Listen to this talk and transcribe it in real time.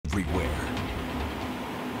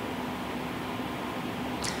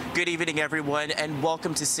Good evening, everyone, and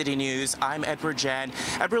welcome to City News. I'm Edward Jan,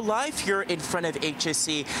 and we're live here in front of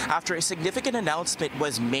HSC after a significant announcement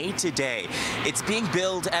was made today. It's being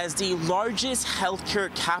billed as the largest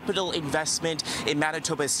healthcare capital investment in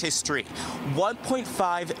Manitoba's history.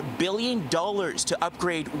 $1.5 billion to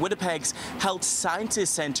upgrade Winnipeg's Health Sciences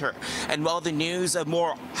Centre. And while the news of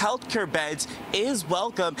more healthcare beds is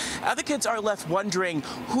welcome, advocates are left wondering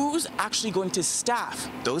who's actually going to staff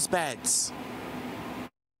those beds.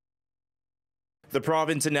 The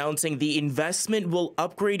province announcing the investment will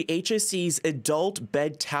upgrade HSC's adult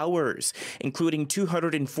bed towers, including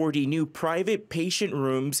 240 new private patient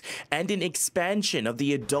rooms and an expansion of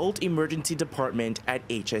the adult emergency department at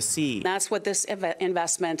HSC. That's what this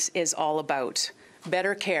investment is all about.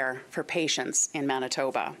 Better care for patients in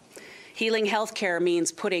Manitoba. Healing healthcare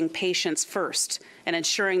means putting patients first and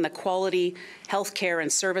ensuring the quality healthcare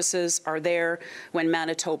and services are there when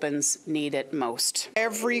Manitobans need it most.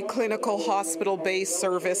 Every clinical hospital-based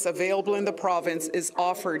service available in the province is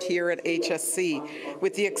offered here at HSC,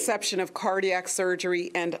 with the exception of cardiac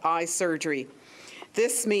surgery and eye surgery.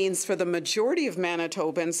 This means for the majority of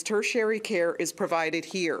Manitobans, tertiary care is provided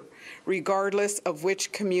here, regardless of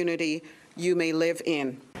which community you may live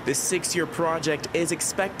in. The 6-year project is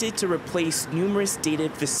expected to replace numerous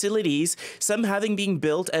dated facilities, some having been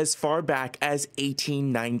built as far back as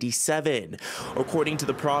 1897. According to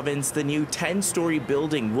the province, the new 10-story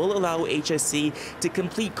building will allow HSC to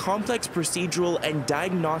complete complex procedural and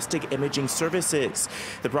diagnostic imaging services.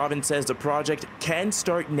 The province says the project can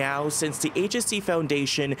start now since the HSC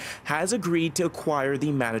Foundation has agreed to acquire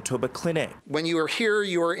the Manitoba Clinic. When you are here,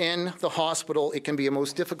 you are in the hospital, it can be a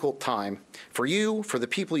most difficult time for you, for the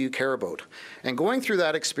people you care about. And going through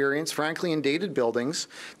that experience, frankly, in dated buildings,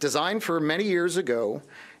 designed for many years ago,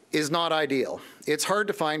 is not ideal. It's hard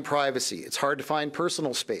to find privacy. It's hard to find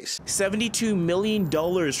personal space. $72 million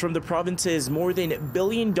from the province's more than $1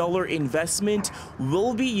 billion investment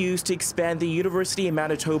will be used to expand the University of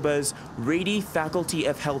Manitoba's Rady Faculty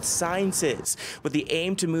of Health Sciences, with the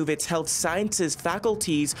aim to move its health sciences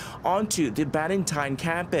faculties onto the Bannatyne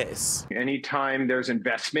campus. Anytime there's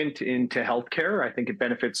investment into healthcare, I think it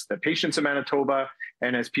benefits the patients of Manitoba.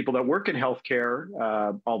 And as people that work in healthcare,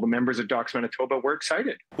 all the members of Docs Manitoba, we're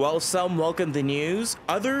excited. While some welcome the news,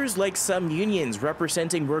 others, like some unions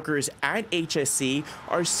representing workers at HSC,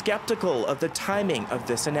 are skeptical of the timing of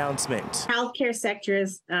this announcement. Healthcare sector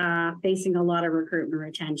is facing a lot of recruitment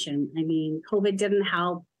retention. I mean, COVID didn't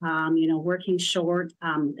help. Working short,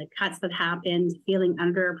 the cuts that happened, feeling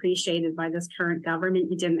underappreciated by this current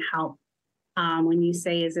government, it didn't help. When you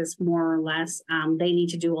say, is this more or less, they need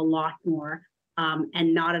to do a lot more.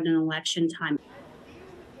 And not at an election time.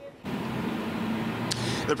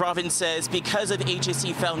 The province says because of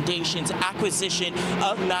HSC Foundation's acquisition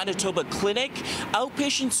of Manitoba Clinic,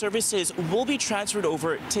 outpatient services will be transferred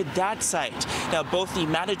over to that site. Now, both the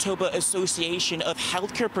Manitoba Association of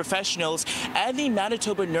Healthcare Professionals and the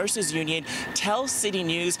Manitoba Nurses Union tell City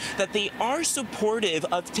News that they are supportive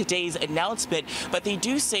of today's announcement, but they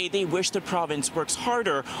do say they wish the province works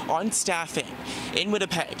harder on staffing. In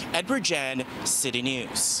Winnipeg, Edward Jan, City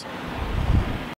News.